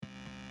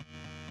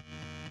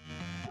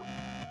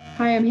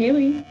Hi, I'm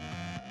Haley.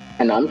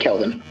 And I'm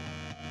Kelvin.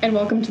 And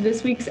welcome to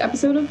this week's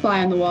episode of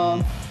Fly on the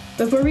Wall.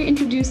 Before we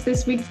introduce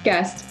this week's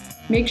guest,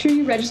 make sure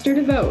you register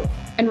to vote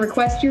and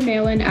request your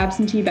mail-in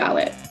absentee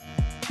ballot.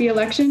 The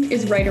election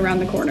is right around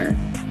the corner.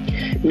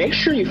 Make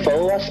sure you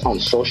follow us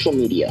on social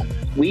media.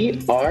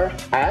 We are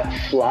at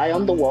Fly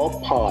on the Wall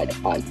Pod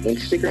on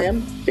Instagram,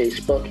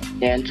 Facebook,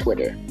 and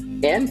Twitter.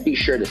 And be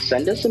sure to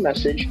send us a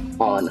message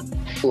on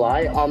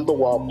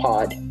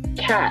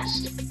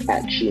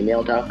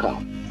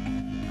flyonthewallpodcast@gmail.com.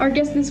 Our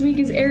guest this week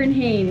is Errin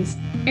Haines.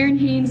 Errin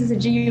Haines is a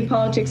GU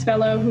Politics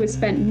Fellow who has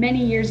spent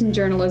many years in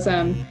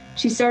journalism.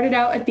 She started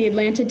out at the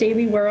Atlanta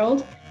Daily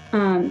World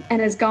and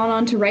has gone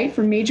on to write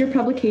for major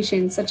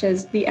publications such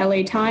as the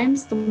LA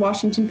Times, the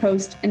Washington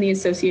Post, and the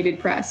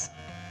Associated Press.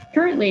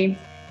 Currently,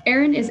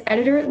 Errin is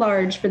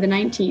editor-at-large for The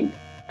 19th,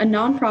 a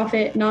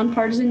nonprofit,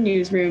 nonpartisan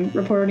newsroom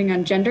reporting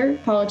on gender,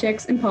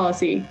 politics, and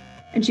policy,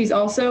 and she's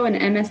also an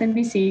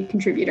MSNBC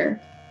contributor.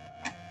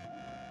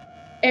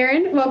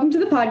 Errin, welcome to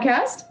the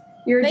podcast.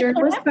 You're a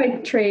journalist by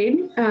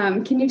trade.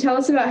 Can you tell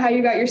us about how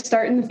you got your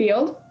start in the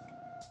field?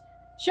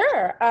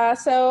 Sure.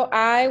 So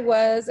I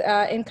was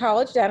in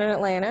college down in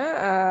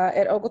Atlanta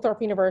at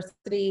Oglethorpe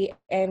University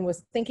and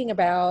was thinking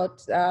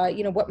about,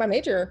 what my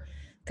major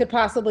could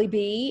possibly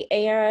be.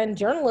 And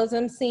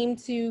journalism seemed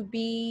to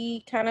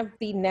be kind of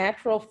the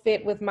natural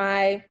fit with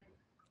my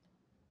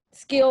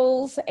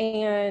skills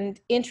and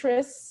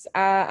interests.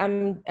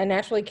 I'm a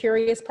naturally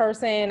curious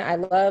person. I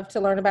love to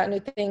learn about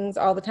new things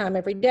all the time,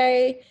 every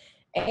day.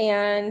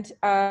 And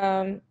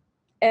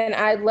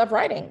I love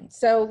writing.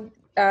 So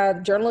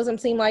journalism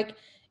seemed like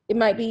it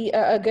might be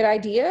a good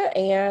idea.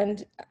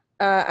 And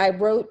I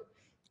wrote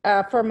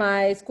for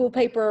my school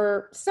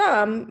paper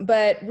some,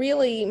 but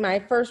really my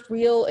first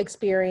real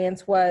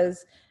experience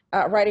was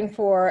writing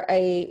for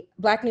a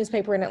Black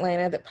newspaper in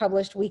Atlanta that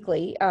published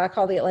weekly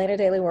called the Atlanta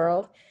Daily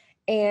World.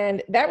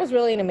 And that was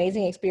really an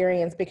amazing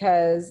experience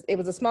because it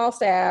was a small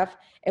staff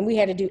and we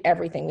had to do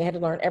everything. We had to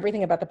learn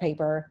everything about the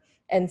paper.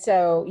 And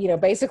so,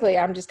 basically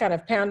I'm just kind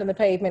of pounding the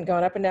pavement,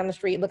 going up and down the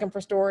street, looking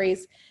for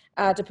stories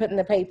to put in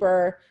the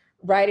paper,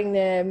 writing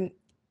them.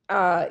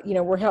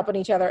 We're helping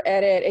each other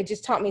edit. It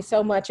just taught me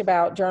so much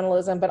about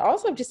journalism, but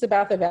also just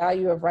about the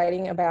value of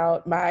writing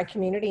about my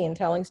community and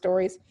telling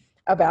stories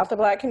about the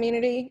Black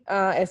community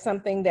as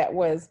something that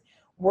was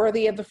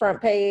worthy of the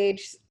front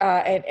page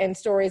and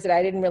stories that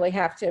I didn't really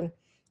have to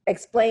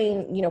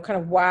explain,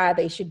 kind of why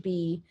they should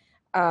be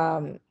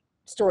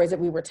stories that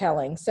we were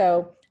telling.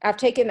 So I've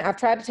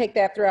tried to take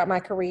that throughout my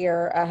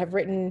career. I have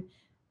written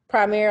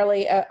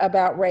primarily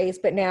about race,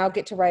 but now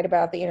get to write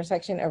about the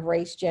intersection of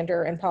race,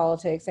 gender, and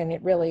politics, and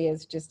it really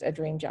is just a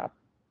dream job.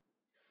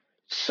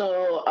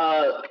 So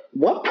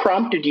what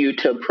prompted you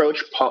to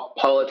approach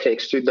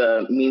politics through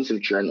the means of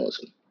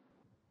journalism?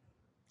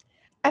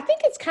 I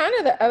think it's kind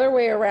of the other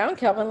way around,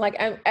 Kelvin. Like,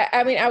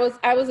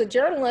 I was a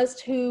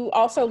journalist who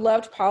also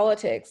loved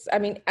politics.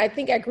 I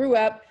think I grew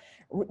up,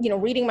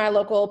 reading my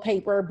local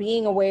paper,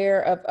 being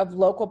aware of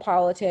local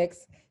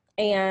politics,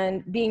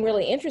 and being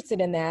really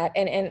interested in that.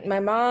 And my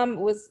mom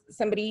was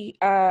somebody,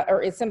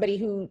 is somebody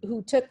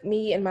who took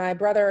me and my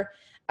brother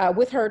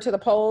with her to the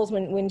polls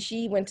when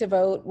she went to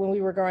vote when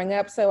we were growing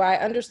up. So I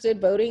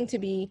understood voting to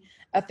be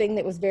a thing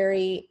that was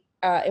very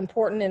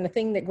important and a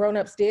thing that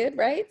grownups did,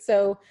 right?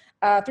 So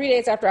 3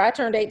 days after I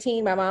turned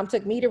 18, my mom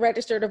took me to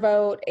register to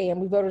vote, and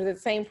we voted at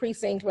the same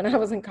precinct when I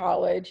was in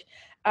college.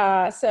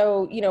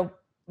 So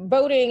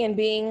voting and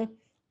being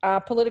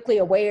politically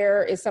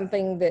aware is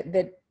something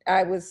that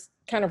I was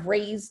kind of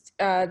raised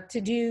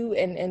to do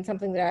and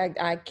something that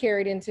I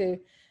carried into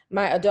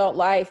my adult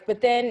life.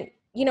 But then,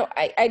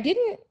 I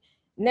didn't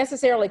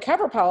necessarily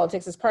cover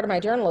politics as part of my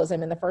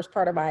journalism in the first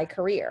part of my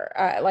career.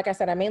 Like I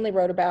said, I mainly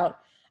wrote about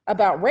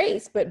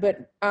race, but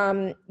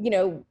around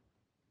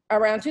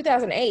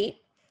 2008,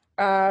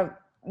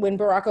 when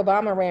Barack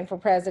Obama ran for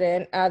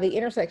president, the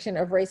intersection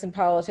of race and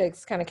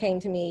politics kind of came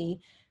to me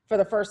for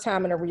the first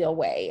time in a real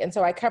way. And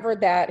so I covered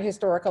that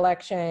historic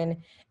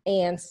election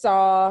and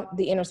saw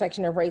the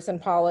intersection of race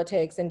and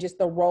politics and just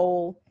the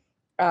role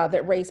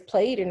that race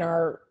played in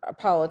our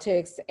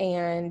politics,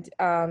 and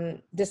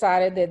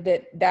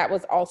decided that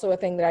was also a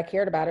thing that I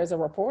cared about as a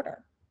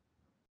reporter.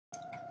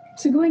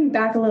 So going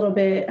back a little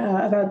bit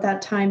about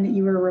that time that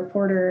you were a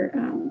reporter,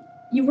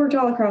 you worked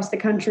all across the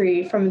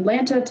country, from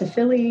Atlanta to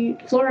Philly,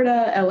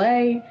 Florida,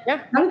 LA.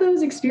 Yeah. How do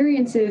those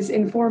experiences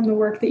inform the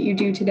work that you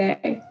do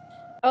today?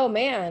 Oh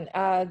man,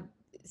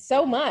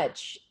 so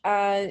much.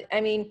 I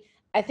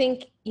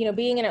think,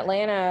 being in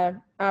Atlanta,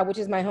 which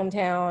is my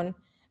hometown,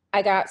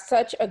 I got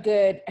such a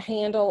good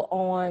handle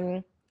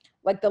on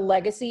like the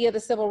legacy of the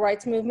civil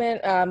rights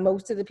movement.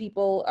 Most of the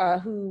people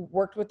who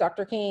worked with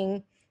Dr.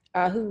 King,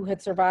 who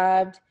had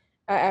survived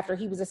after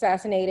he was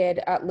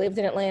assassinated, lived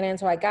in Atlanta. And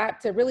so I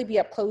got to really be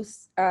up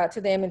close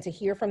to them and to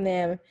hear from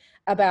them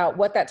about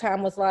what that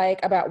time was like,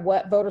 about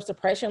what voter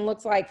suppression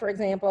looks like, for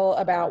example,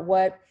 about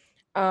what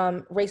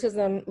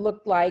racism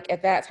looked like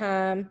at that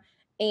time.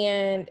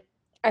 And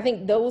I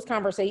think those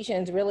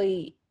conversations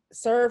really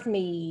served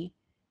me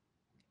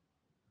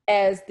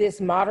as this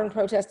modern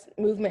protest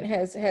movement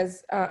has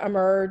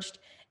emerged,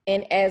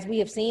 and as we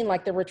have seen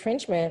like the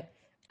retrenchment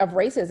of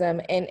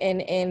racism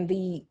and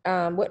the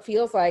what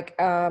feels like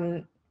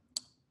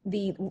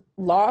the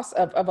loss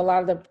of a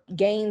lot of the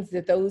gains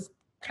that those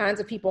kinds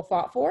of people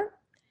fought for.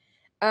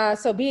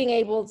 So being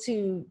able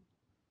to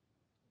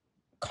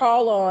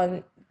call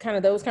on kind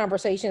of those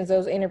conversations,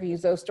 those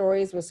interviews, those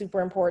stories was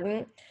super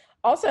important.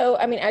 Also,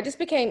 I mean, I just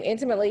became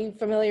intimately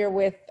familiar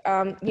with,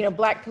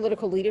 Black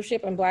political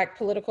leadership and Black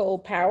political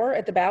power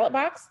at the ballot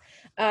box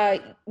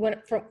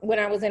when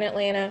I was in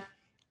Atlanta,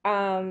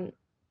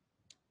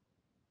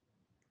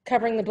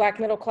 covering the Black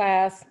middle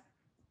class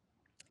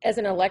as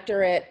an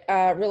electorate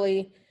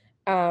really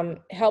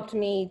helped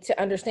me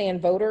to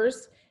understand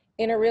voters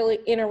in a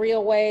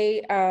real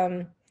way,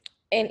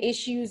 and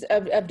issues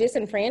of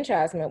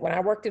disenfranchisement. When I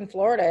worked in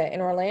Florida,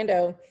 in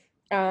Orlando,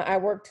 I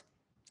worked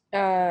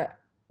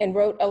and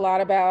wrote a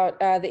lot about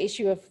the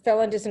issue of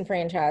felon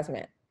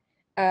disenfranchisement,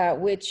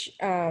 which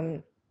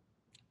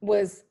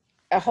was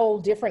a whole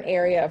different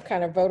area of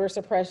kind of voter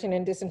suppression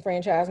and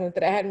disenfranchisement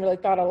that I hadn't really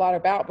thought a lot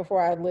about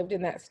before I lived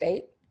in that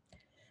state.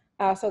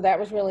 So that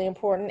was really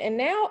important. And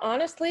now,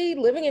 honestly,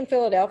 living in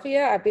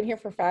Philadelphia, I've been here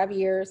for 5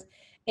 years,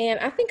 and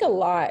I think a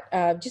lot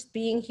of just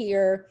being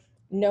here,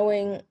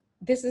 knowing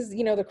this is,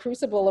 the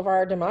crucible of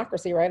our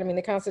democracy, right? I mean,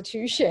 the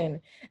Constitution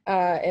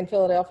and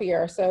Philadelphia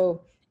are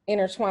so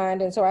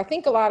intertwined. And so I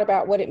think a lot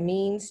about what it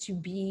means to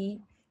be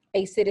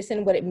a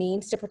citizen, what it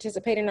means to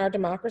participate in our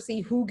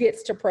democracy, who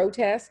gets to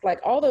protest, like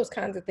all those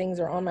kinds of things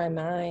are on my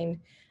mind,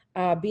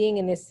 being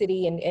in this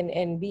city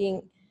and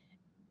being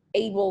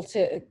able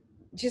to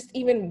just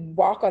even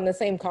walk on the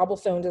same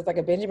cobblestones as like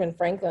a Benjamin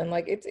Franklin.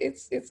 Like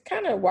it's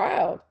kind of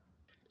wild.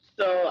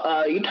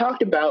 So you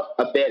talked about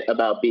a bit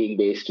about being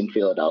based in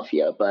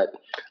Philadelphia, but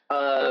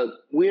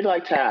we'd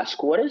like to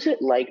ask, what is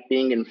it like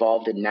being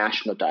involved in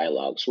national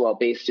dialogues while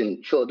based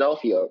in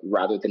Philadelphia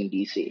rather than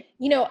DC?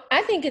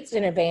 I think it's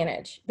an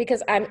advantage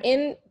because I'm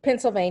in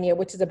Pennsylvania,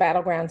 which is a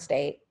battleground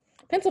state.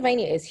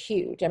 Pennsylvania is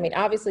huge. I mean,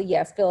 obviously,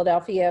 yes,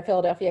 Philadelphia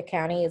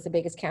County is the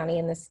biggest county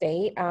in the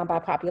state by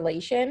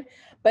population,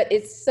 but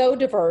it's so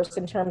diverse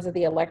in terms of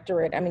the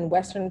electorate. I mean,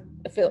 Western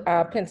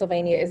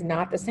Pennsylvania is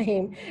not the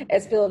same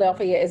as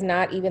Philadelphia, is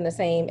not even the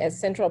same as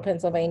Central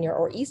Pennsylvania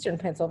or Eastern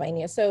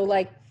Pennsylvania. So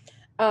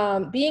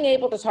being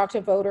able to talk to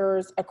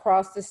voters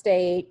across the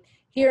state,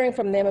 hearing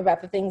from them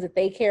about the things that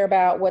they care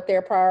about, what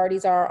their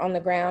priorities are on the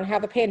ground, how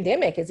the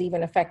pandemic is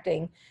even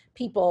affecting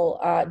people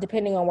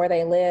depending on where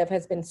they live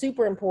has been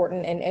super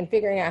important, and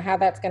figuring out how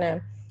that's going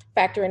to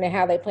factor into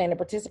how they plan to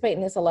participate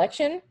in this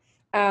election.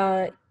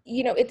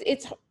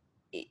 It's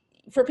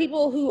for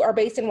people who are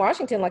based in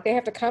Washington, like they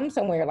have to come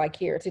somewhere like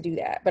here to do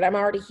that. But I'm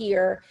already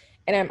here,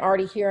 and I'm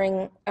already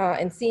hearing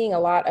and seeing a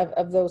lot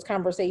of those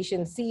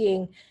conversations,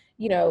 seeing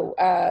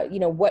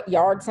what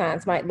yard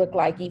signs might look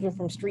like even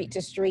from street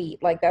to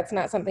street. Like that's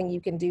not something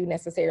you can do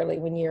necessarily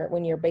when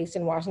you're based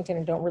in Washington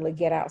and don't really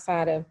get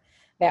outside of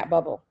that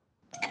bubble.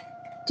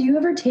 Do you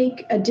ever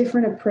take a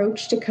different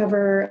approach to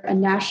cover a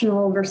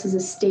national versus a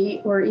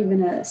state or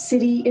even a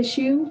city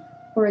issue?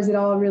 Or is it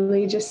all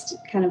really just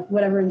kind of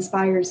whatever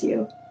inspires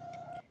you?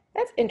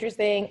 That's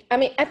interesting. I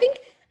mean, I think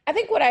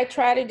what I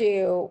try to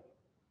do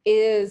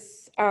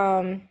is,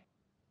 there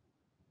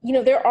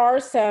are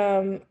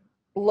some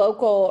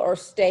local or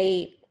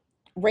state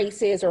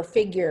races or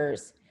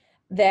figures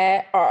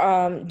that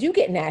are, do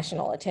get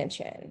national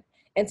attention.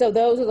 And so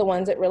those are the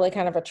ones that really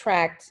kind of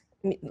attract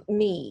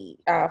me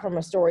from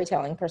a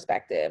storytelling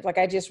perspective. Like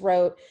I just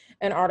wrote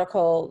an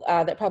article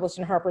that published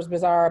in Harper's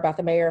Bazaar about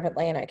the mayor of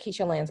Atlanta,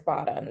 Keisha Lance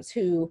Bottoms,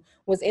 who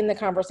was in the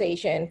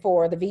conversation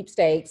for the Veep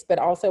stakes, but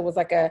also was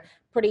like a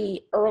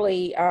pretty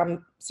early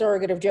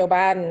surrogate of Joe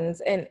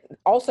Biden's, and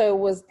also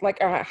was like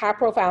a high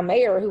profile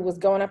mayor who was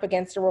going up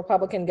against a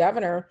Republican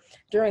governor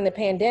during the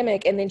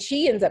pandemic. And then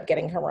she ends up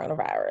getting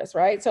coronavirus,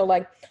 right? So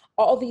like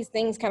all these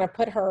things kind of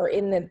put her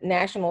in the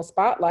national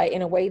spotlight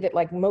in a way that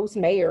like most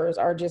mayors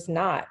are just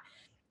not,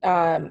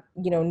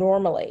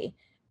 normally.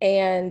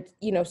 And,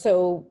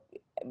 so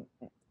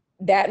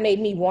that made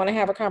me want to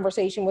have a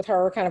conversation with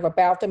her kind of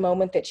about the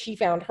moment that she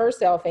found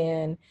herself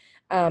in,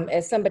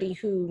 as somebody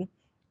who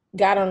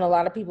got on a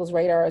lot of people's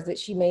radars that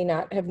she may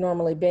not have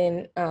normally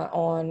been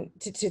on,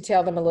 to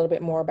tell them a little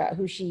bit more about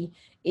who she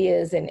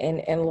is and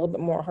a little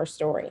bit more of her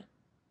story.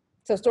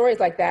 So stories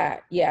like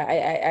that, yeah,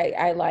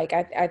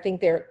 I think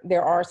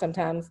there are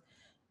sometimes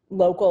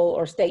local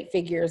or state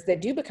figures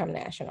that do become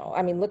national.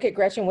 I mean, look at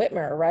Gretchen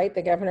Whitmer, right?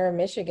 The governor of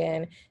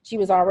Michigan. She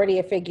was already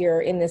a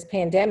figure in this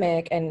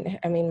pandemic. And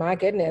I mean, my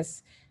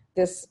goodness,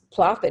 this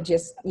plot that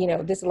just,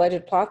 this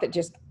alleged plot that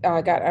just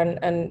got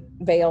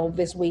unveiled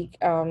this week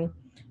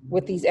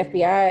with these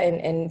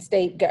FBI and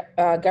state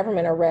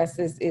government arrests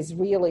is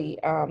really,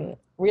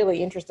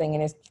 really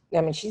interesting.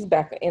 And she's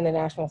back in the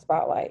national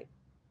spotlight.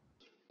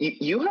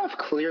 You have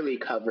clearly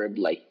covered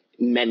like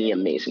many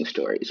amazing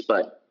stories,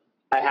 but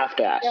I have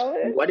to ask,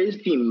 what is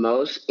the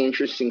most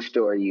interesting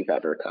story you've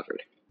ever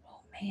covered?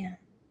 Oh man,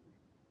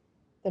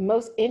 the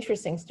most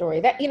interesting story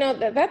that's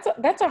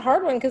a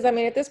hard one. Cause I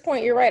mean, at this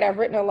point, you're right. I've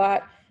written a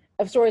lot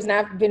of stories. And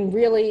I've been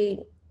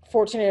really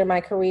fortunate in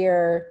my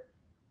career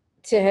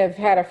to have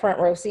had a front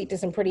row seat to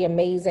some pretty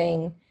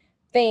amazing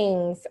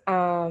things.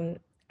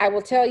 I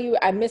will tell you,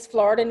 I miss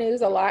Florida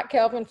news a lot,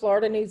 Kelvin.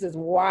 Florida news is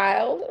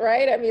wild,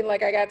 right? I mean,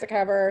 like I got to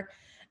cover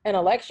an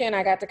election.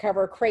 I got to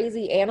cover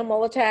crazy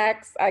animal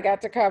attacks. I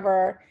got to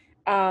cover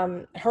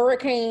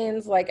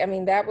hurricanes. Like, I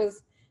mean, that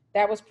was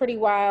pretty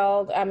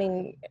wild. I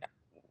mean,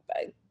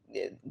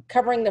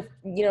 covering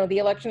the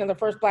election of the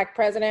first Black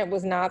president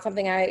was not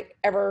something I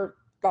ever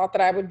thought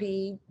that I would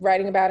be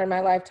writing about in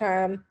my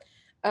lifetime.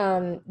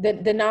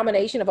 The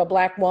nomination of a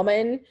Black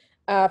woman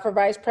for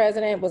vice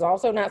president was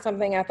also not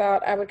something I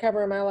thought I would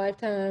cover in my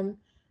lifetime.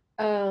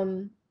 But I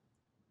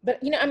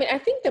mean, I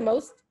think the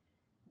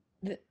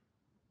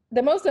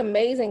most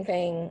amazing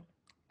thing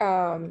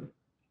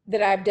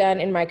that I've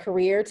done in my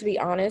career, to be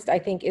honest, I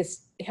think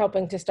is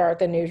helping to start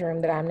the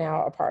newsroom that I'm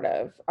now a part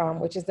of,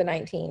 which is the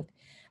 19th.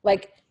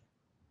 Like,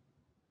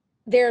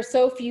 there are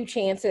so few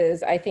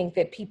chances, I think,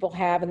 that people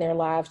have in their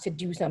lives to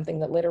do something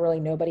that literally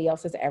nobody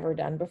else has ever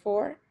done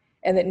before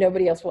and that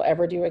nobody else will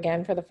ever do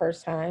again for the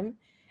first time.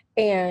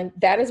 And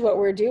that is what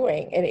we're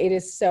doing. And it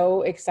is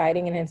so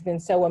exciting and has been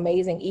so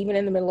amazing, even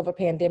in the middle of a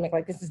pandemic.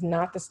 Like, this is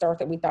not the start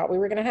that we thought we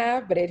were going to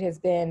have, but it has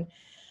been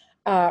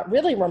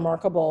really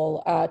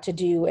remarkable to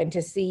do and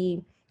to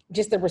see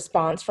just the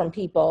response from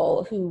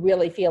people who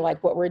really feel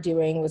like what we're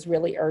doing was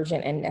really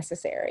urgent and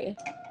necessary.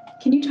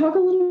 Can you talk a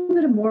little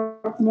bit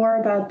more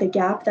about the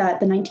gap that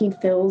the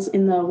 19th fills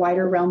in the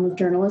wider realm of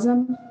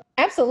journalism?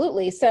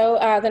 Absolutely. So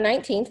the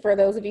 19th, for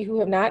those of you who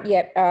have not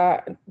yet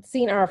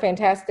seen our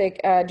fantastic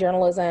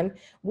journalism,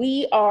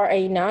 we are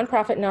a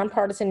nonprofit,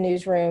 nonpartisan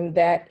newsroom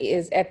that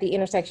is at the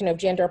intersection of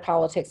gender,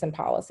 politics, and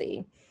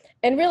policy.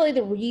 And really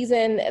the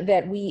reason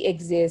that we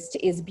exist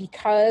is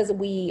because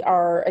we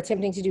are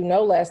attempting to do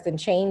no less than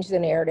change the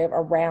narrative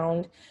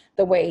around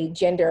the way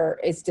gender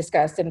is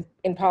discussed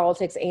in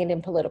politics and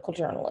in political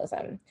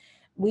journalism.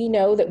 We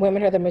know that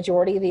women are the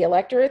majority of the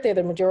electorate, they're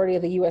the majority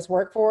of the US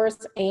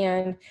workforce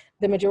and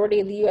the majority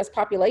of the US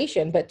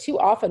population, but too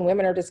often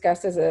women are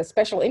discussed as a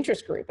special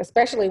interest group,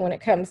 especially when it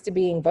comes to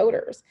being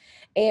voters.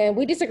 And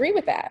we disagree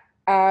with that.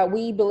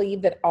 We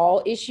believe that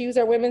all issues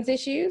are women's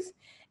issues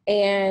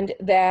and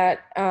that,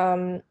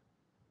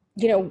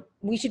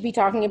 we should be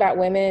talking about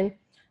women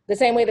the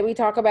same way that we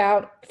talk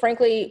about,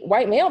 frankly,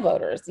 white male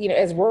voters,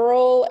 as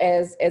rural,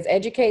 as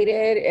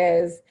educated,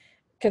 as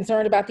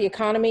concerned about the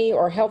economy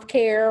or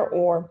healthcare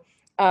or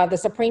the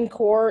Supreme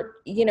Court.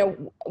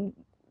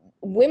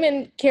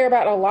 Women care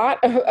about a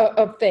lot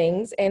of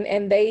things,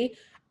 and they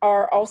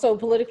are also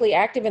politically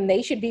active, and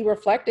they should be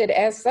reflected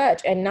as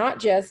such, and not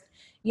just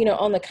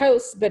on the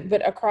coast,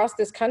 but across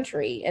this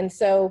country. And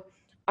so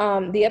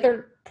the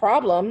other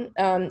problem,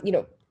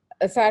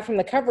 aside from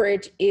the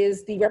coverage,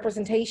 is the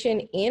representation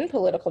in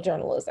political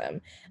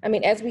journalism. I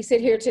mean, as we sit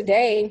here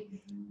today,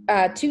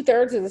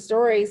 2/3 of the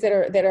stories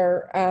that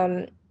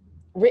are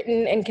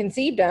written and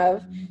conceived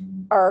of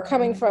are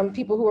coming from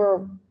people who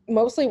are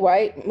mostly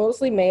white,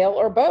 mostly male,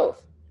 or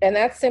both. And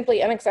that's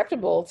simply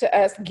unacceptable to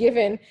us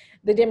given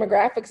the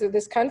demographics of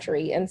this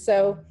country. And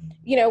so,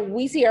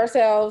 we see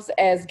ourselves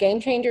as game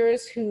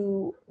changers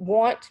who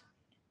want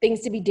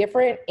things to be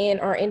different in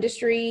our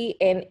industry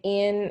and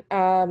in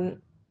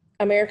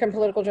American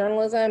political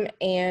journalism.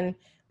 And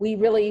we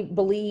really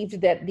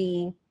believed that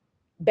the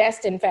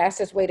best and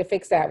fastest way to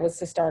fix that was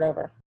to start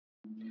over.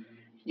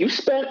 You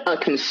spent a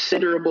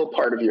considerable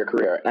part of your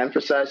career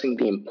emphasizing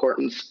the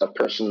importance of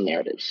personal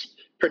narratives,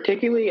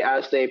 particularly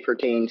as they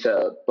pertain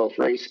to both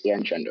race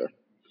and gender.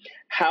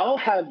 How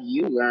have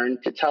you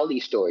learned to tell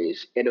these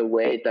stories in a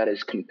way that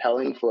is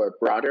compelling for a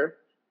broader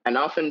and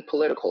often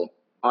political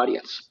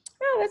audience?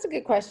 Oh, that's a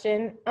good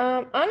question.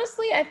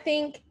 Honestly, I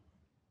think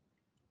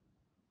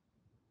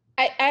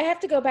I have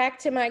to go back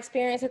to my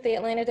experience at the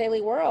Atlanta Daily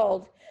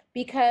World,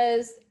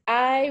 because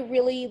I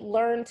really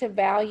learned to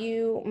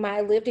value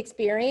my lived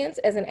experience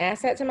as an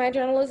asset to my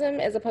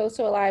journalism as opposed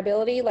to a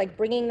liability. Like,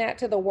 bringing that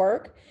to the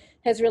work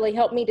has really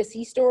helped me to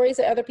see stories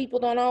that other people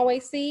don't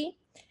always see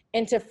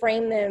and to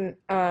frame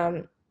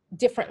them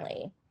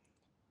differently.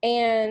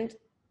 And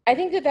I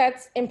think that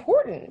that's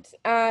important.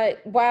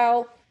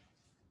 While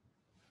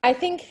I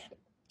think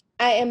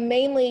I am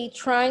mainly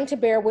trying to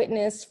bear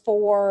witness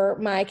for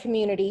my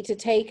community to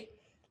take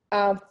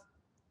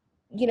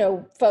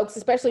folks,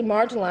 especially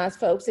marginalized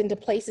folks, into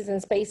places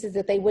and spaces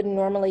that they wouldn't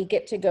normally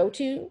get to go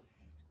to.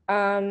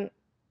 I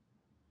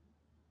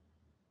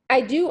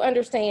do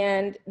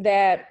understand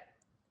that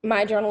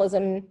my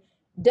journalism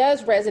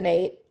does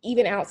resonate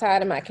even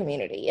outside of my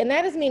community. And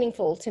that is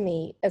meaningful to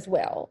me as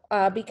well,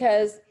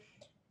 because,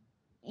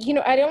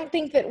 I don't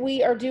think that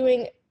we are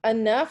doing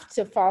enough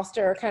to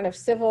foster kind of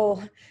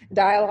civil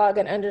dialogue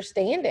and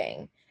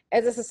understanding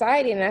as a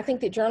society. And I think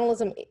that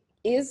journalism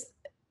is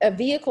a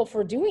vehicle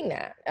for doing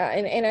that.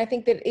 And I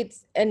think that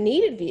it's a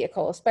needed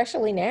vehicle,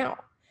 especially now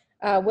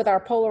with our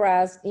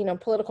polarized,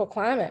 political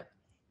climate.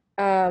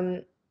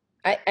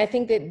 I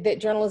think that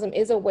journalism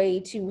is a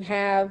way to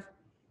have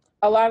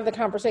a lot of the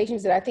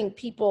conversations that I think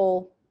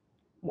people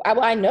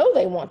I know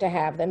they want to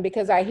have them,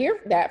 because I hear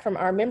that from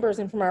our members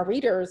and from our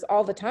readers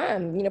all the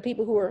time. You know,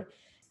 people who are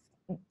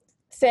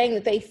saying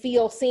that they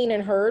feel seen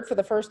and heard for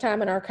the first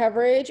time in our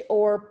coverage,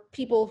 or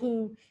people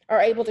who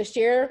are able to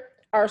share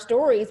our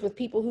stories with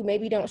people who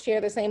maybe don't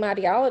share the same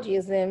ideology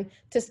as them,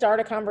 to start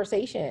a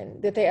conversation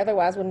that they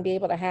otherwise wouldn't be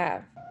able to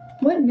have.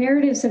 What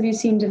narratives have you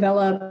seen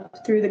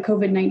develop through the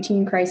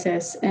COVID-19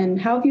 crisis, and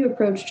how have you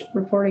approached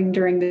reporting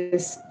during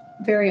this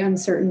very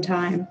uncertain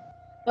time?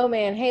 Oh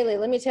man, Haley,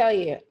 let me tell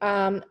you,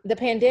 the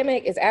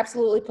pandemic is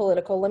absolutely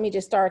political. Let me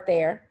just start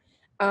there.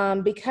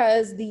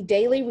 Because the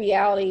daily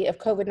reality of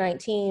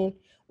COVID-19,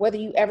 whether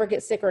you ever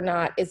get sick or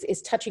not,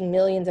 is touching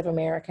millions of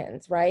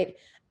Americans, right?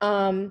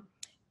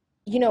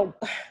 You know,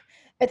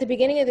 at the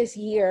beginning of this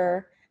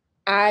year,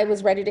 I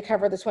was ready to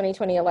cover the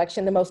 2020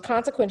 election, the most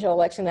consequential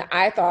election that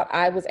I thought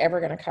I was ever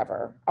going to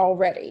cover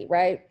already,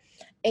 right?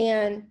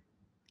 And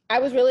I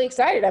was really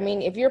excited. I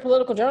mean, if you're a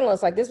political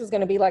journalist, like, this was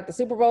going to be like the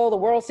Super Bowl, the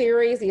World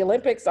Series, the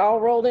Olympics,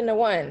 all rolled into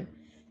one.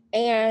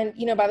 And,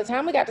 you know, by the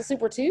time we got to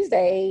Super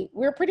Tuesday,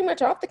 we were pretty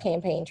much off the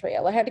campaign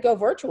trail. I had to go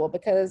virtual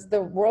because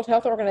the World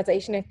Health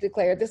Organization had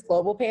declared this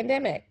global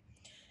pandemic.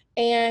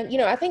 And, you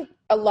know, I think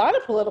a lot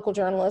of political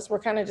journalists were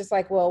kind of just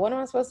like, well, what am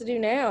I supposed to do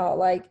now?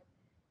 Like,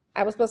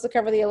 I was supposed to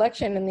cover the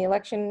election and the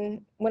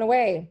election went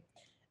away.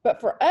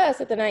 But for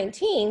us at the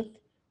 19th,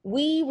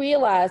 we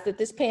realized that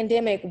this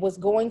pandemic was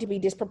going to be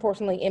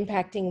disproportionately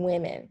impacting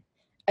women.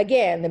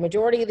 Again, the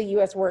majority of the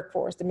US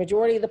workforce, the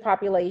majority of the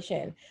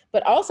population,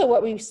 but also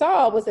what we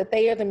saw was that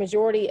they are the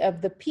majority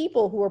of the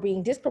people who are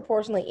being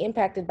disproportionately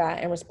impacted by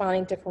and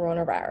responding to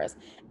coronavirus,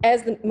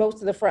 as most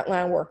of the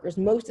frontline workers,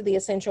 most of the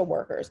essential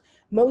workers,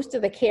 most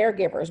of the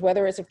caregivers,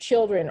 whether it's of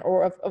children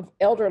or of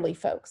elderly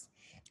folks,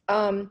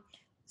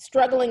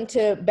 struggling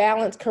to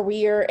balance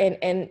career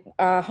and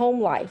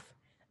home life.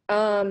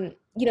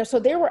 You know, so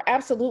there were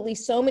absolutely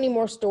so many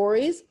more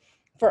stories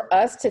for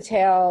us to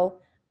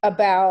tell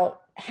about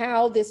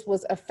how this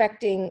was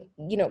affecting,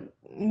 you know,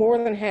 more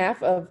than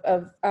half of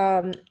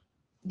the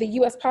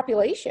US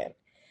population.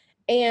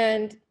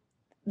 And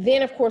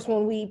then, of course,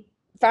 when we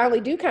finally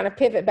do kind of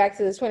pivot back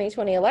to the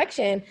 2020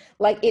 election,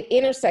 like, it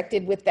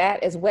intersected with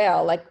that as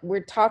well. Like, we're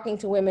talking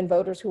to women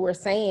voters who are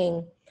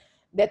saying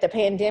that the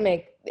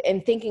pandemic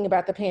and thinking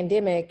about the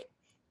pandemic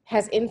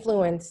has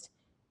influenced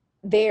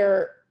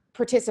their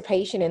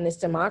participation in this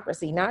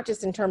democracy, not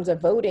just in terms of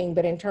voting,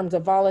 but in terms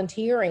of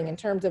volunteering, in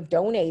terms of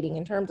donating,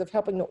 in terms of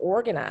helping to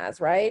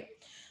organize, right?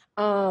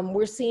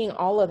 We're seeing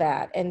all of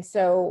that. And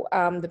so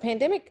the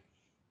pandemic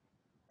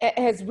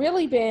has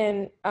really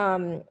been,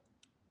 like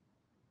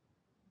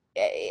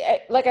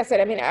I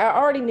said, I mean, I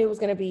already knew it was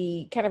going to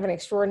be kind of an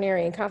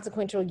extraordinary and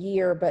consequential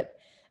year, but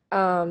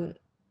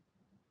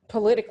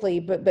politically,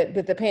 but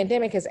the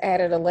pandemic has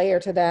added a layer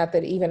to that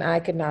even I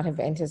could not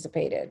have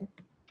anticipated.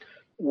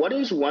 What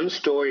is one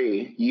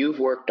story you've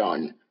worked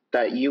on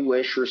that you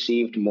wish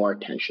received more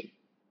attention?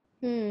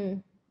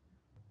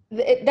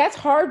 That's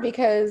hard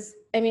because,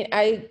 I mean,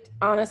 I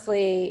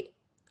honestly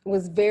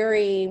was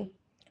very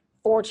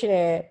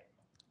fortunate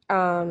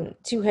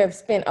to have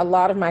spent a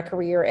lot of my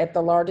career at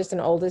the largest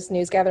and oldest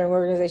news gathering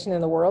organization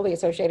in the world, the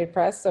Associated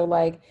Press. So,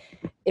 like,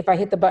 if I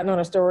hit the button on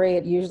a story,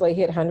 it usually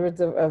hit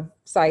hundreds of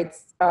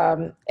sites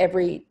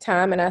every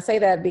time. And I say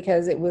that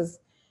because it was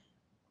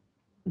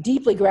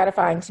deeply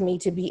gratifying to me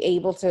to be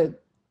able to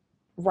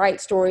write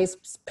stories,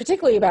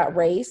 particularly about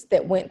race,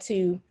 that went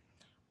to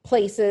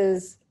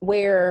places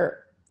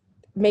where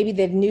maybe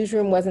the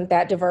newsroom wasn't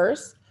that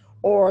diverse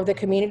or the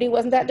community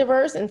wasn't that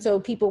diverse. And so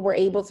people were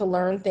able to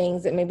learn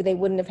things that maybe they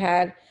wouldn't have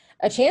had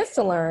a chance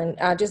to learn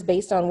just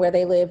based on where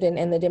they lived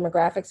and the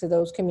demographics of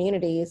those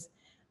communities.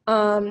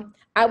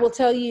 I will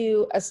tell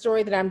you a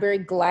story that I'm very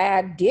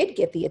glad did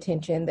get the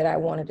attention that I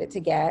wanted it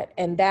to get.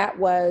 And that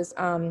was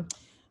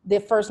the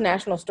first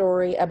national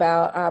story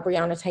about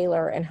Breonna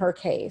Taylor and her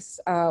case,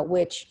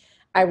 which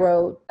I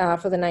wrote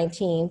for the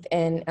 19th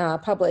and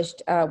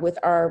published with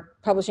our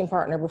publishing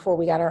partner before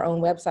we got our own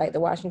website,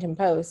 the Washington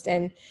Post.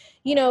 And,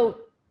 you know,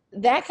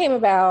 that came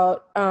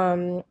about,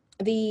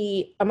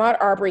 the Ahmaud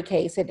Arbery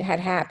case had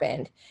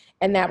happened,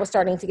 and that was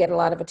starting to get a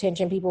lot of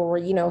attention. People were,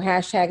 you know,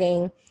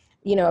 hashtagging,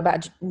 you know,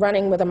 about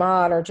running with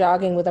Ahmaud or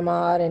jogging with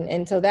Ahmaud.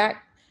 And so that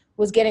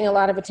was getting a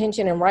lot of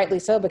attention, and rightly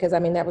so, because, I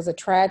mean, that was a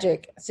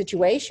tragic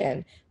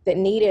situation that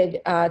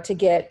needed to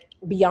get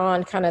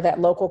beyond kind of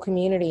that local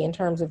community in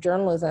terms of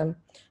journalism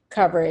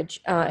coverage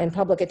and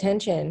public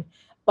attention.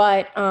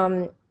 But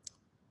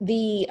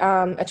the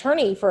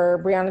attorney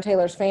for Breonna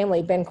Taylor's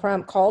family, Ben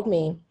Crump, called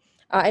me,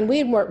 and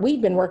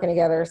we'd been working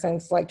together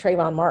since, like,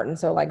 Trayvon Martin.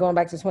 So, like, going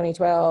back to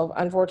 2012,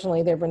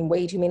 unfortunately, there've been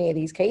way too many of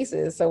these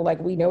cases. So, like,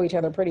 we know each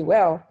other pretty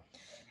well.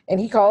 And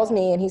he calls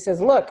me and he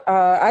says, look,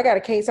 I got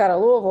a case out of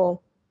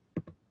Louisville.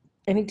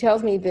 And he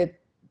tells me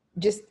that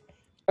just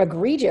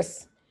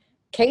egregious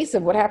case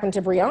of what happened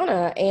to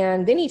Breonna.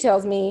 And then he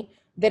tells me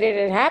that it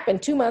had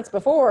happened 2 months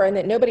before and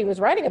that nobody was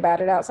writing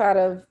about it outside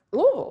of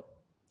Louisville.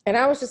 And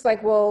I was just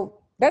like,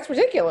 well, that's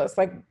ridiculous.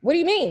 Like, what do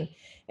you mean?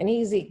 And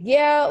he's like,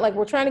 yeah, like,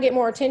 we're trying to get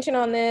more attention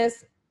on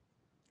this.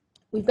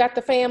 We've got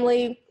the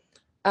family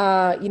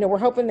we're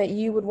hoping that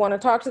you would want to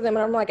talk to them.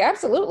 And I'm like,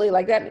 absolutely.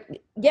 Like that.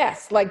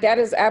 Yes. Like that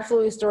is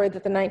absolutely a story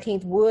that the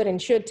 19th would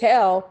and should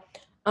tell.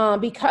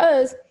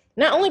 Because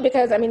not only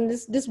because, I mean,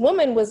 this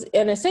woman was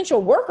an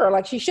essential worker,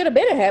 like she should have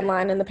been a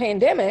headline in the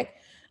pandemic,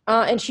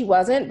 and she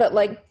wasn't, but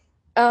like,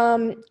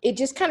 it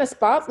just kind of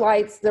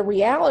spotlights the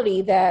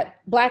reality that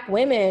Black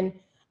women,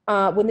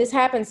 when this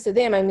happens to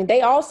them, I mean,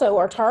 they also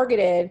are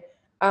targeted,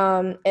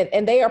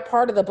 and they are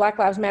part of the Black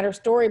Lives Matter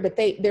story, but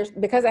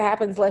because it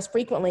happens less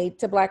frequently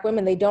to Black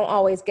women, they don't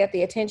always get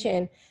the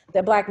attention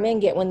that Black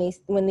men get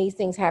when these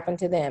things happen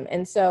to them.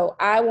 And so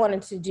I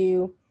wanted to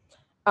do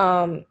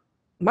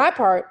my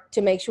part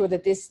to make sure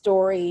that this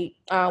story,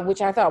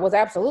 which I thought was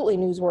absolutely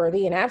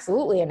newsworthy and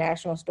absolutely a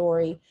national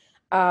story,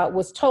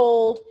 was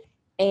told.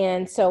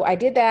 And so I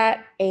did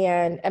that.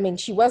 And I mean,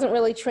 she wasn't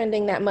really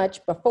trending that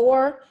much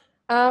before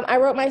I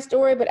wrote my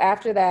story, but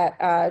after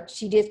that,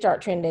 she did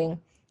start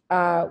trending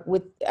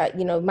with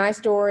my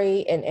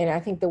story and I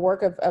think the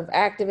work of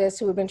activists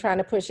who have been trying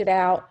to push it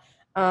out.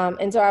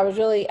 And so I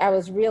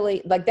was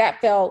really like,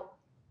 that felt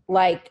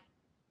like,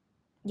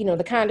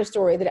 the kind of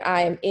story that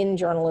I am in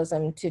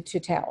journalism to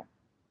tell.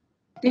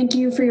 Thank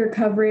you for your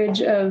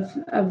coverage of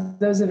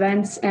those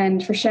events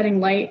and for shedding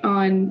light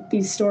on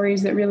these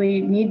stories that really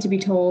need to be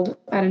told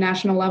at a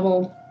national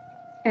level.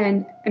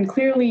 And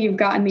clearly you've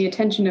gotten the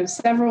attention of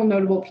several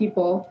notable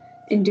people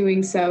in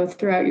doing so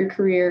throughout your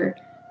career,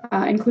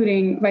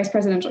 including vice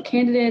presidential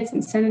candidates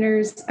and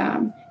senators.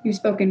 You've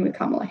spoken with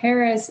Kamala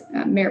Harris,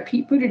 Mayor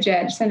Pete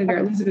Buttigieg, Senator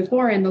Elizabeth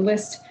Warren. The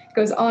list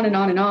goes on and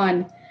on and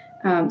on.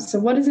 So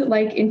what is it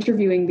like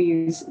interviewing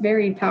these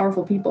very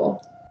powerful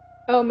people?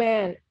 Oh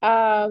man.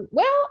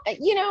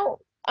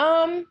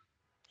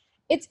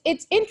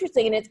 It's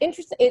interesting, and it's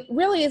interesting. It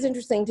really is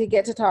interesting to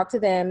get to talk to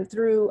them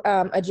through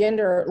a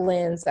gender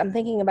lens. I'm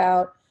thinking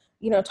about,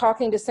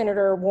 talking to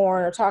Senator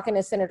Warren or talking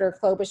to Senator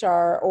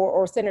Klobuchar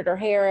or Senator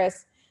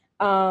Harris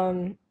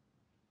during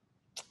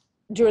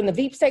the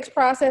Veep stakes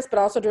process, but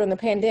also during the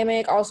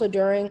pandemic, also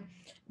during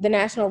the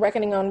national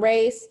reckoning on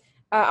race.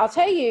 I'll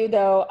tell you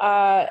though,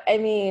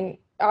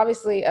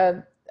 obviously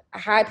a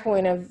high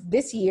point of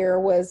this year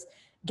was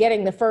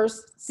getting the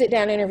first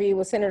sit-down interview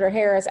with Senator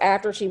Harris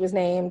after she was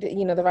named,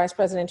 the vice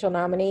presidential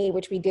nominee,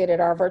 which we did at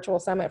our virtual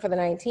summit for the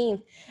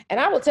 19th. And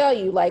I will tell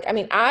you,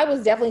 I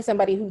was definitely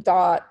somebody who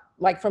thought,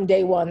 from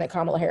day one, that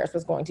Kamala Harris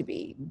was going to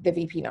be the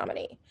VP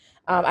nominee.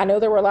 I know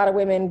there were a lot of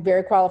women,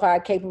 very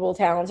qualified, capable,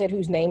 talented,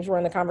 whose names were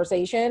in the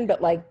conversation,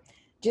 but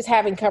just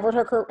having covered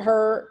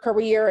her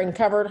career and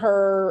covered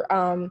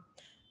her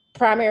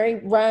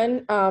primary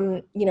run,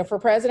 for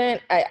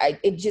president,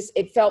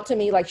 it felt to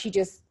me like she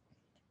just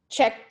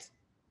checked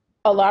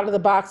a lot of the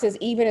boxes,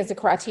 even as the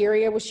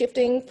criteria was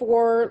shifting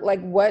for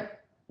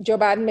what Joe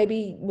Biden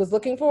maybe was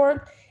looking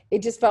for. It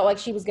just felt like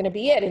she was going to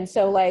be it. And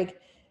so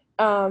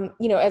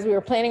as we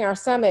were planning our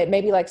summit,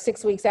 maybe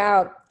 6 weeks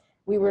out,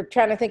 we were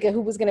trying to think of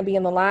who was going to be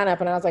in the lineup.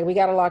 And I was like, we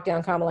got to lock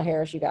down Kamala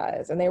Harris, you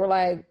guys. And they were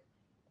like,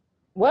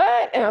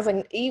 what? And I was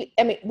like,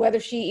 whether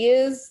she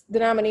is the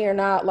nominee or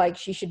not,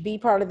 she should be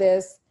part of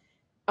this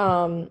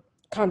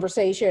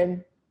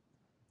conversation.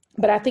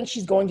 But I think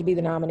she's going to be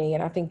the nominee.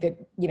 And I think that,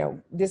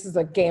 this is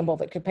a gamble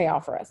that could pay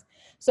off for us.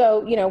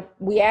 So,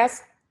 we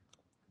asked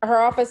her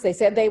office, they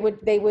said they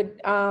would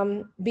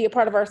be a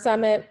part of our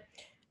summit,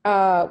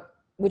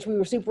 which we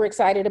were super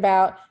excited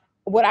about.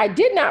 What I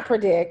did not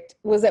predict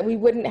was that we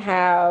wouldn't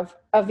have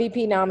a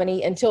VP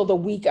nominee until the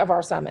week of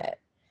our summit.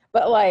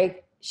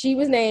 But she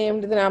was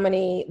named the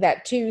nominee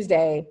that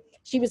Tuesday.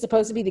 She was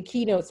supposed to be the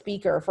keynote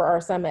speaker for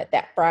our summit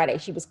that Friday.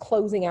 She was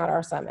closing out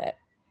our summit.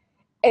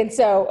 And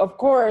so, of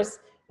course,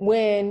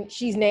 when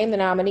she's named the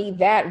nominee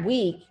that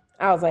week,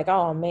 I was like,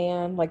 oh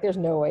man, there's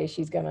no way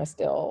she's going to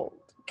still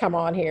come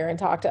on here and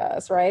talk to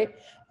us, right?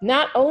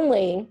 Not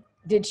only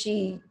did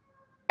she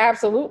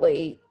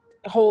absolutely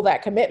hold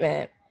that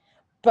commitment,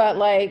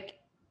 but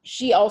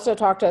she also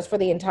talked to us for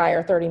the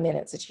entire 30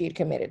 minutes that she had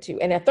committed to.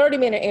 And a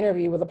 30-minute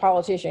interview with a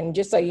politician,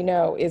 just so you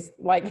know, is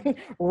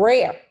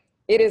rare.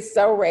 It is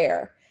so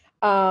rare.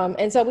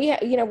 And so we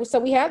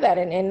had that,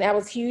 and that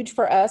was huge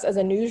for us as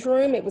a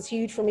newsroom. It was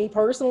huge for me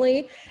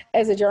personally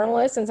as a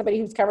journalist and somebody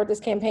who's covered this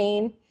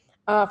campaign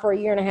for a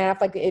year and a half.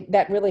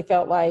 That really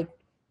felt like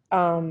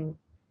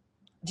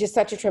just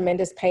such a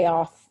tremendous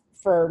payoff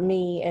for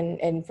me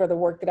and for the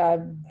work that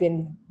I've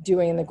been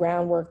doing and the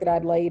groundwork that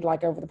I'd laid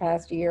over the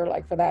past year.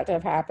 For that to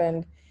have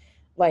happened,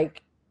 that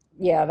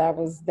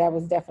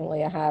was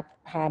definitely a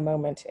high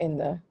moment in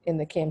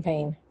the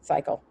campaign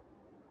cycle.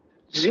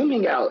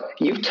 Zooming out,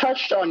 you've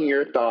touched on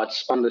your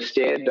thoughts on the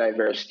state of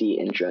diversity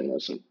in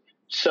journalism.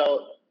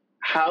 So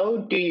how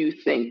do you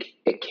think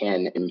it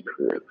can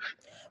improve?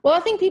 Well, I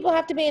think people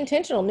have to be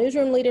intentional.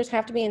 Newsroom leaders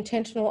have to be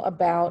intentional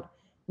about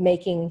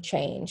making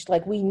change.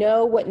 We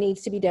know what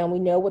needs to be done. We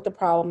know what the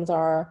problems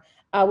are.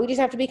 We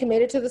just have to be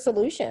committed to the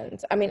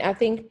solutions. I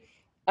think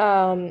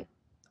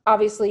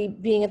obviously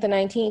being at the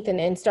 19th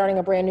and starting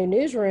a brand new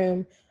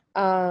newsroom,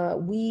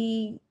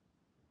 we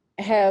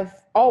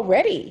have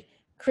already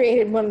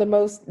created one of the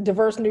most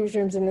diverse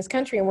newsrooms in this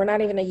country, and we're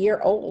not even a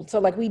year old. So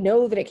like, we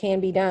know that it can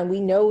be done. We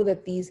know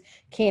that these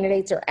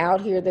candidates are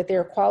out here, that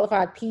they're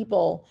qualified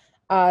people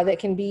that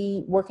can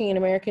be working in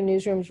American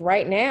newsrooms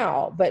right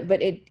now.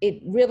 But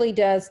it really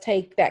does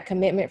take that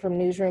commitment from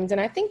newsrooms.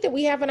 And I think that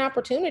we have an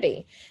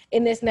opportunity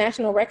in this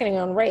national reckoning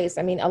on race.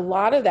 I mean, a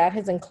lot of that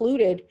has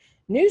included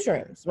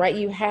newsrooms, right?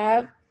 You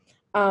have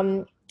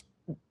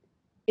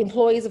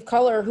employees of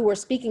color who are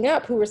speaking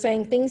up, who are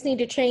saying things need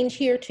to change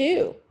here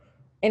too.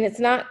 And it's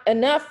not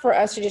enough for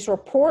us to just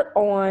report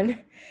on,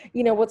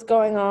 what's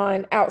going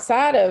on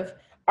outside of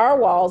our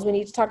walls. We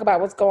need to talk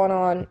about what's going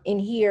on in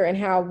here and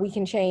how we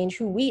can change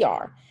who we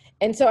are.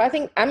 And so I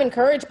think I'm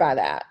encouraged by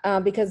that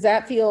because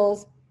that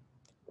feels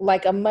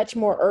like a much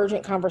more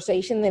urgent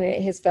conversation than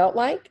it has felt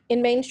like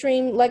in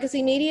mainstream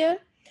legacy media.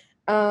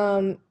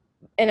 And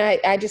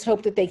I just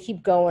hope that they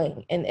keep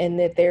going and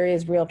that there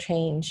is real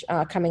change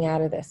coming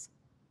out of this.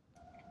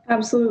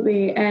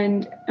 Absolutely.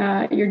 And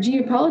your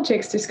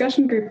geopolitics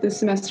discussion group this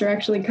semester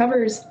actually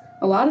covers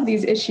a lot of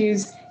these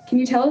issues. Can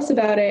you tell us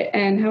about it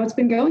and how it's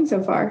been going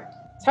so far?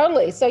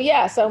 Totally.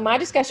 So my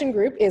discussion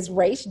group is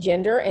Race,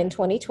 Gender, and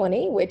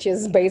 2020, which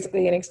is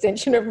basically an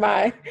extension of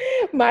my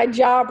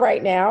job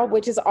right now,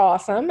 which is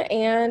awesome.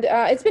 And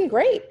it's been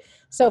great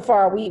so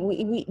far.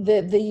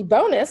 The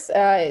bonus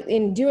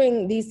in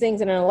doing these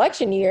things in an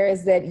election year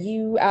is that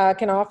you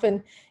can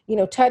often,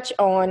 touch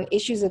on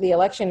issues of the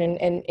election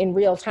in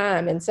real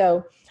time. And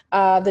so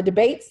the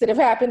debates that have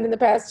happened in the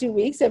past 2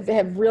 weeks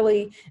have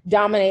really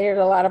dominated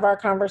a lot of our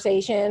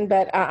conversation.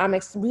 But I'm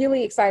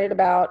really excited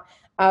about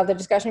the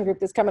discussion group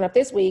that's coming up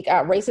this week,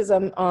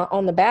 racism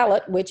on the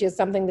ballot, which is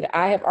something that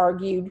I have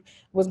argued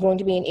was going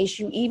to be an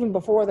issue even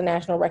before the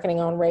National Reckoning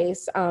on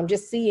Race.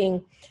 Just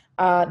seeing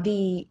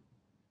the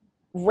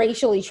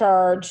racially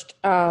charged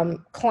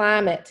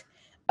climate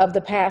of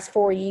the past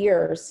 4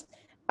 years,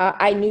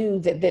 I knew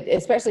that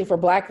especially for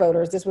Black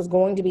voters, this was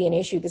going to be an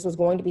issue. This was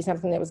going to be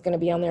something that was going to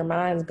be on their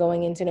minds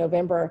going into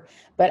November.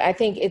 But I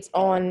think it's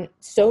on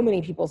so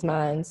many people's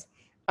minds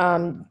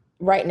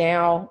right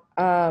now.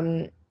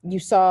 You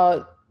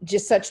saw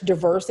just such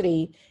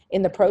diversity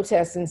in the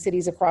protests in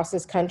cities across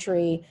this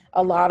country.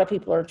 A lot of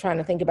people are trying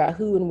to think about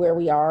who and where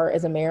we are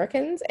as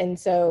Americans. And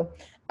so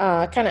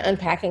kind of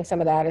unpacking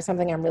some of that is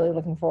something I'm really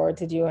looking forward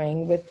to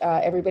doing with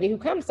everybody who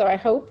comes. So I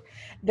hope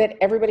that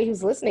everybody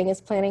who's listening is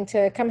planning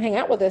to come hang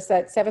out with us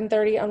at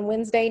 7:30 on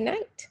Wednesday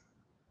night.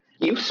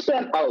 You've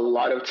spent a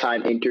lot of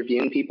time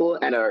interviewing people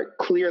and are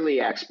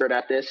clearly expert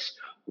at this.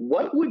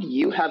 What would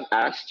you have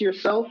asked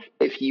yourself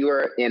if you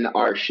were in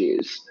our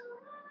shoes?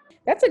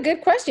 That's a good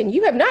question.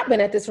 You have not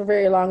been at this for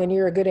very long, and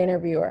you're a good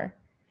interviewer.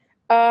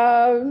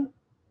 I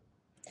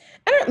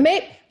don't.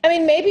 Maybe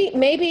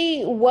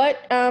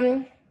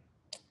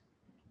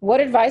what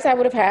advice I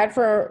would have had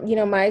for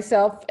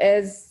myself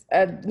as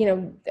a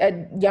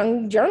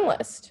young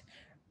journalist,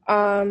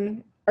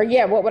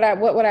 what would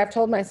I have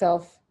told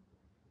myself,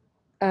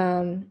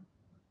 knowing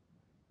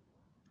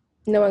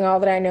all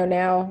that I know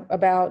now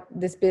about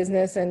this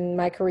business and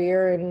my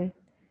career and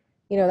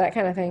that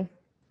kind of thing.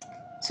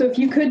 So if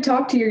you could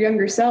talk to your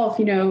younger self,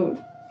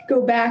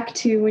 go back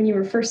to when you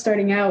were first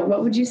starting out,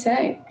 what would you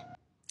say?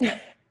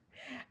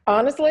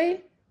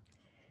 Honestly,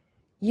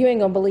 you ain't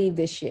gonna believe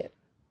this shit.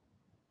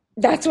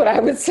 That's what I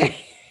would say.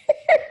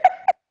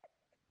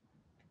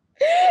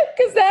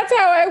 Because that's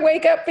how I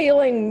wake up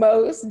feeling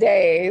most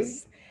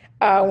days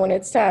when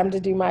it's time to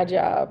do my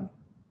job.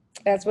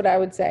 That's what I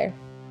would say.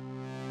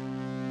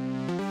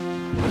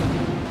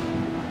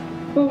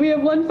 Well, we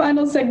have one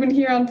final segment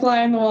here on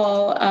Fly on the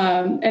Wall,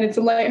 and it's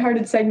a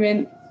lighthearted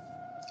segment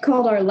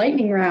called our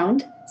lightning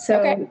round.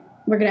 So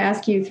We're going to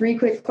ask you 3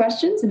 quick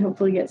questions and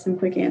hopefully get some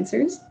quick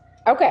answers.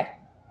 Okay.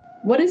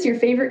 What is your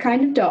favorite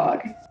kind of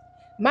dog?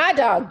 My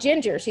dog,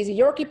 Ginger. She's a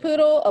Yorkie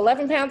Poodle,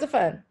 11 pounds of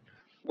fun.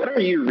 What are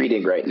you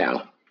reading right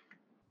now?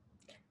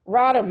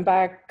 Rodham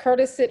by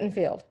Curtis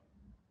Sittenfeld.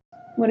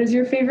 What is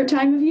your favorite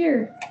time of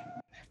year?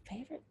 My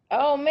favorite?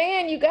 Oh,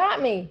 man, you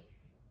got me.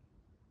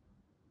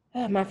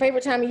 My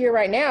favorite time of year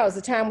right now is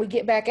the time we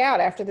get back out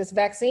after this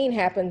vaccine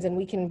happens and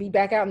we can be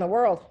back out in the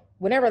world,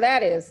 whenever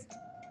that is.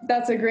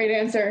 That's a great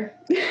answer.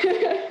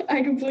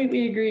 I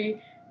completely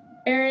agree.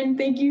 Errin,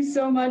 thank you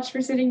so much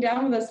for sitting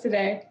down with us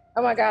today.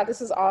 Oh my God,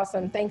 this is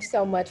awesome. Thanks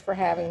so much for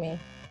having me.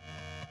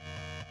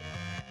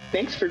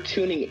 Thanks for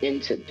tuning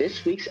into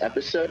this week's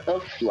episode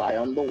of Fly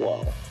on the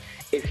Wall.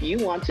 If you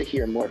want to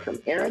hear more from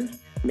Errin,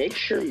 make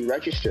sure you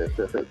register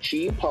for her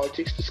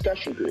geopolitics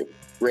discussion group,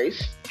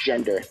 Race,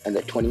 Gender, and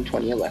the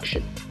 2020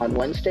 Election on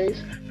Wednesdays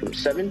from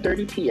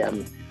 7:30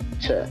 p.m.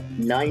 to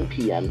 9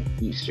 p.m.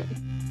 Eastern.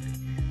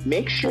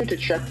 Make sure to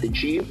check the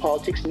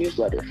Geopolitics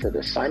newsletter for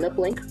the sign-up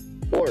link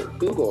or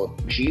Google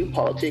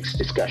Geopolitics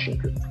Discussion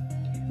Group.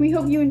 We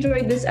hope you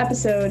enjoyed this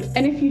episode,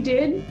 and if you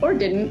did or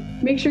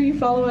didn't, make sure you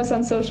follow us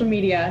on social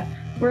media.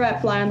 We're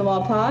at Fly on the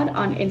Wall Pod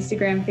on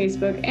Instagram,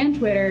 Facebook, and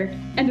Twitter,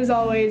 and as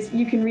always,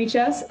 you can reach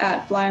us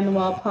at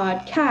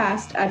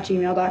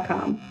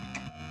flyonthewallpodcast@gmail.com.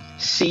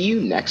 See you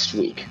next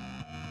week.